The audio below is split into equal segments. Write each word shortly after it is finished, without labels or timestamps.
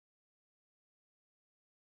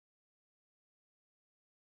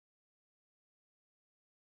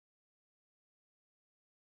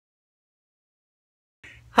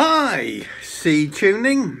Hi, C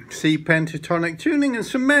tuning, C pentatonic tuning and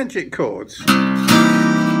some magic chords.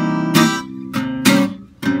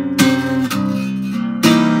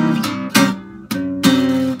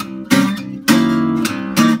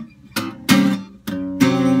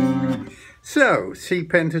 So, C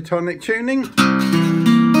pentatonic tuning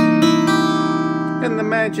and the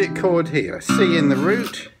magic chord here. C in the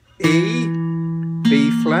root, E, B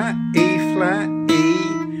flat, E flat, E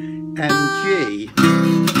and G.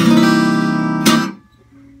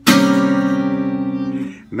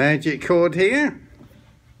 Magic chord here.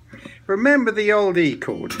 Remember the old E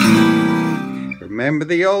chord. Remember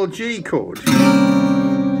the old G chord.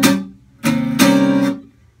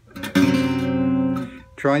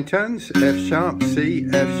 Tritones, F sharp, C,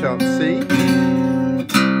 F sharp, C.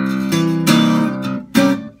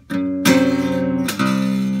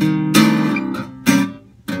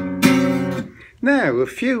 Now, a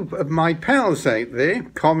few of my pals out there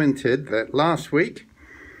commented that last week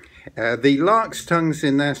the Lark's Tongues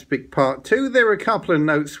in Aspic Part 2, there were a couple of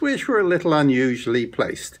notes which were a little unusually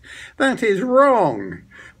placed. That is wrong.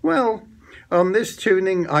 Well, on this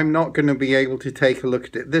tuning, I'm not going to be able to take a look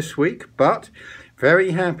at it this week, but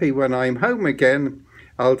very happy when I'm home again,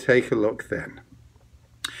 I'll take a look then.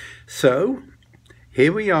 So,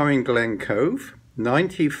 here we are in Glen Cove,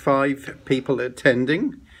 95 people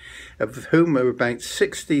attending, of whom are about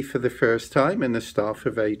 60 for the first time and a staff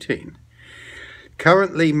of 18.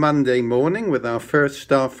 Currently Monday morning with our first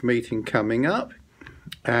staff meeting coming up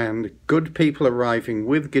and good people arriving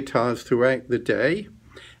with guitars throughout the day,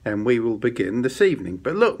 and we will begin this evening.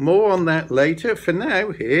 But look, more on that later. For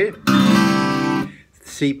now, here,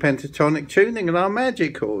 C pentatonic tuning and our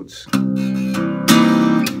magic chords.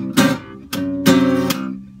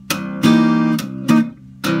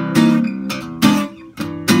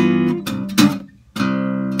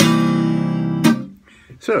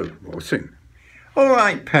 So, more soon.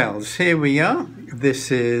 Alright pals, here we are.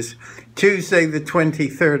 This is Tuesday the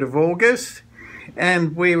 23rd of August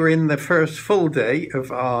and we're in the first full day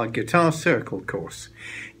of our Guitar Circle course.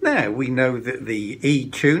 Now we know that the E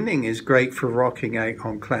tuning is great for rocking out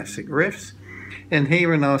on classic riffs, and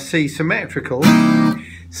here in our C symmetrical,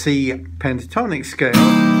 C pentatonic scale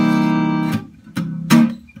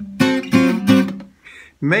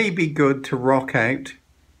may be good to rock out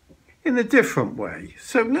in a different way.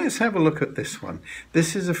 So let's have a look at this one.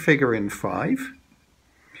 This is a figure in 5.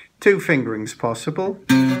 2 fingerings possible.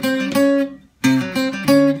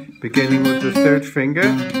 Beginning with the 3rd finger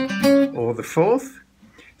or the 4th.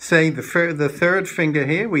 Say the 3rd finger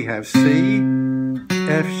here we have C,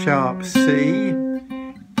 F sharp, C,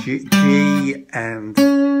 G and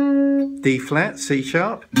D flat, C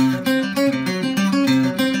sharp.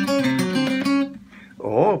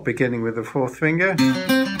 Or beginning with the 4th finger.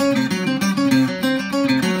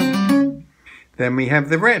 Then we have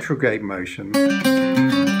the retrograde motion,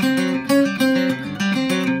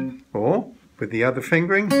 or with the other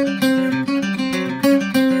fingering.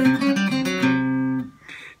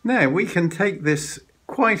 Now we can take this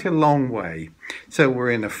quite a long way. So we're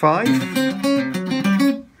in a 5.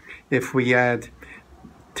 If we add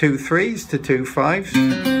 2 3s to 2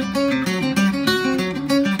 5s,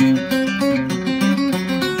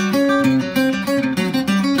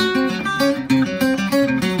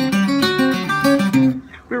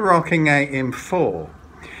 rocking out in 4.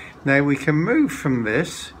 Now we can move from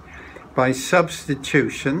this by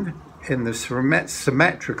substitution in the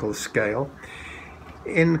symmetrical scale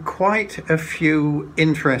in quite a few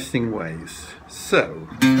interesting ways. So,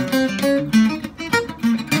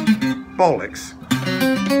 bollocks.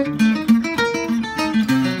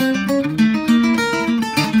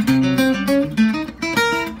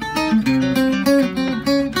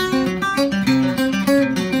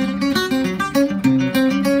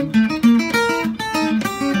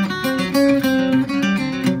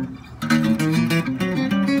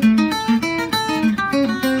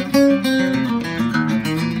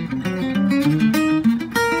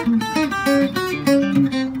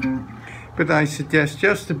 But I suggest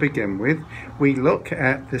just to begin with, we look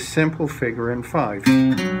at the simple figure in 5.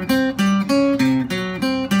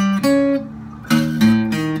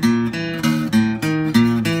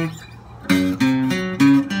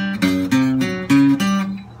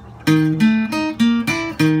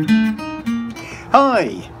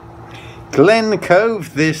 Hi, Glen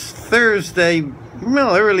Cove this Thursday,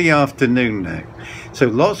 well, early afternoon now. So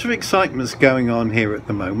lots of excitement's going on here at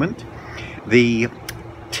the moment. The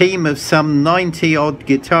team of some 90 odd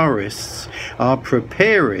guitarists are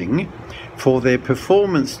preparing for their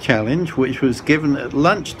performance challenge, which was given at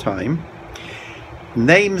lunchtime.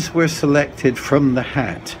 Names were selected from the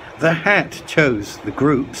hat. The hat chose the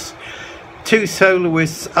groups, 2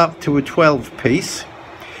 soloists up to a 12-piece,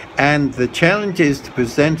 and the challenge is to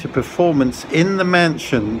present a performance in the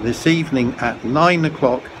mansion this evening at 9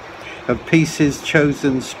 o'clock of pieces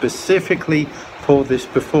chosen specifically for this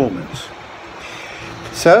performance.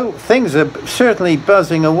 So things are certainly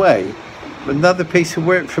buzzing away. Another piece of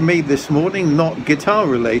work for me this morning, not guitar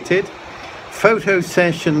related, photo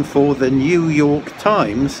session for the New York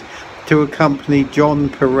Times to accompany John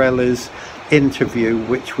Perella's interview,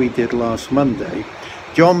 which we did last Monday.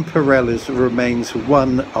 John Perella's remains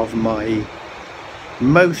one of my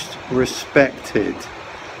most respected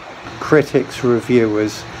critics,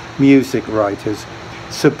 reviewers, music writers,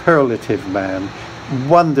 superlative man,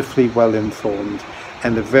 wonderfully well informed,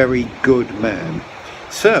 and a very good man.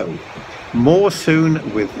 So, more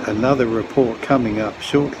soon with another report coming up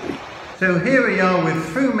shortly. So here we are with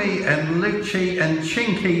Fumi and Lucci and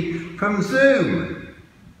Chinky from Zoom.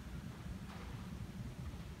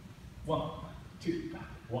 1, 2,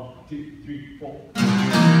 1, 2, 3, 4.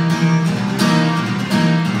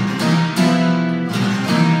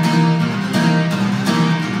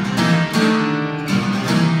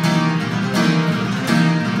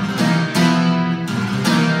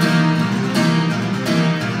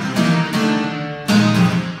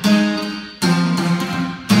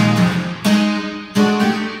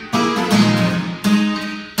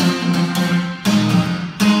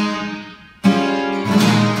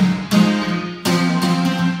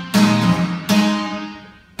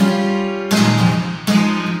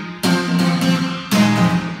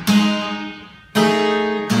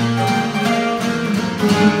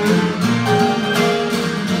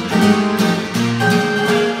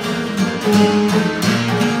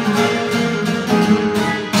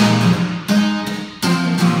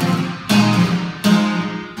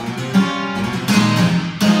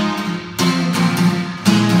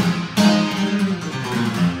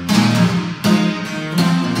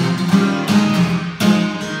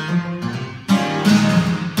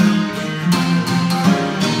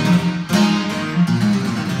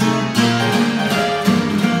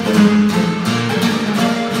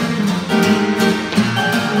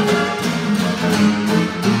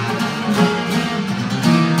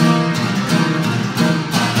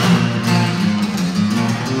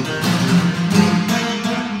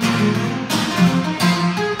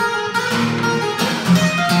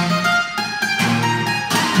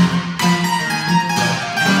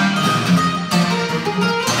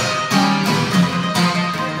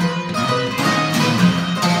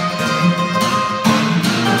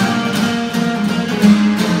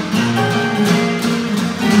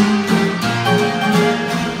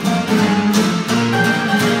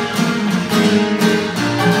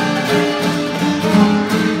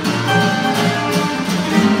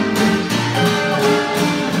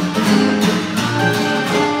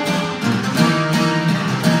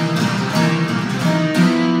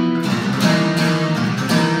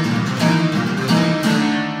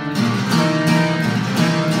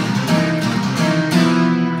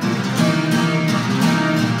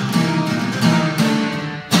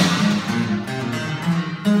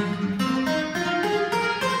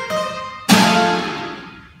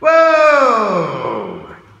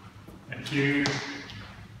 Whoa! Thank you.